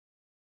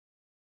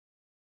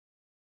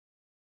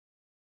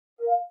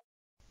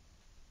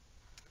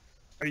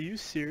Are you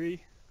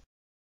Siri?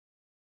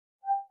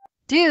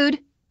 Dude,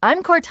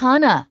 I'm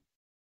Cortana.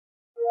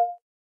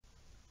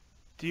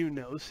 Do you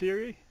know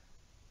Siri?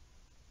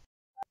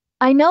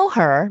 I know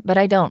her, but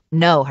I don't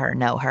know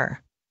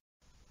her.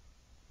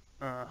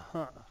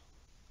 Uh-huh.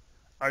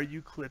 Are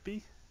you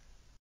Clippy?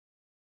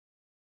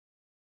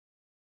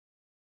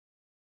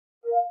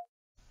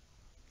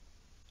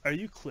 Are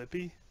you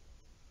Clippy?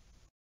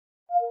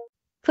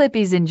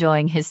 Clippy's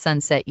enjoying his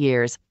sunset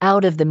years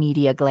out of the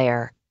media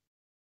glare.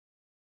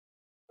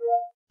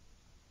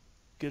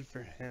 Good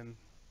for him.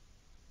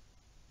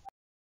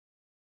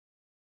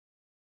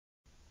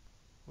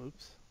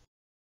 Whoops.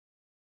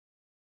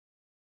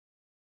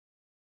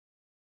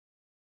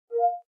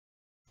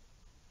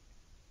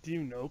 Do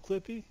you know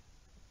Clippy?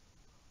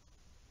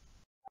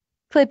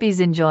 Clippy's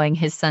enjoying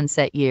his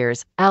sunset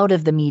years out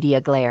of the media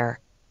glare.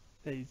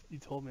 Hey, you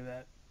told me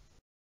that.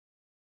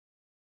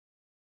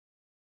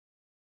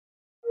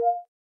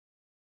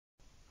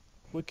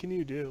 What can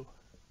you do?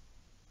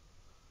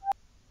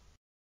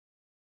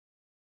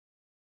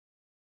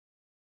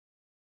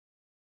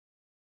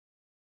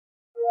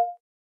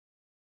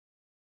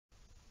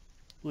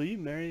 Will you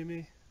marry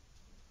me?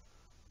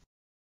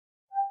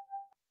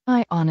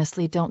 I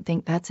honestly don't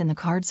think that's in the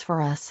cards for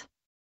us.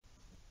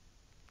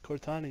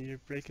 Cortana, you're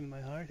breaking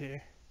my heart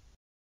here.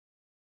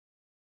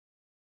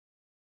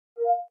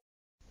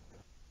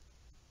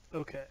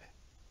 Okay.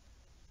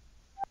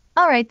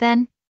 All right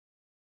then.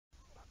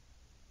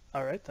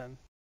 Alright then.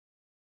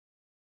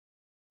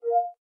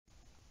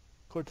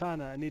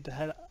 Cortana, I need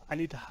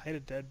to hide a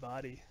dead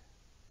body.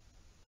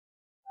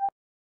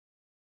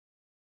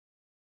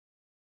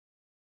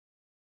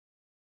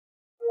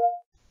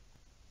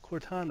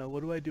 Cortana,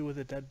 what do I do with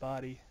a dead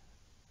body?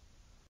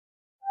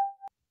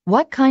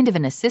 What kind of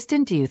an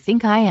assistant do you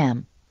think I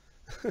am?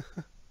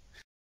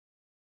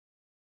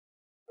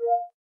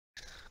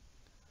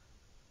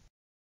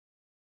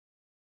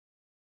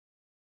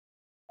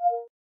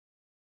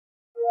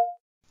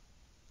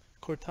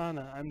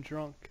 Cortana, I'm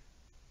drunk.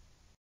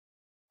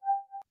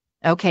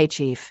 Okay,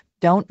 Chief.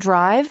 Don't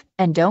drive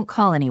and don't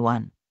call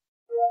anyone.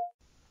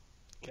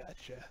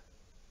 Gotcha.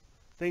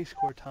 Thanks,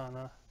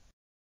 Cortana.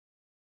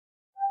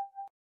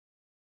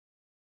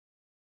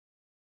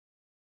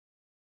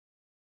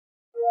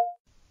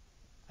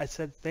 I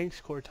said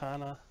thanks,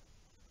 Cortana.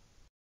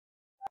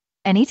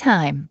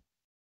 Anytime.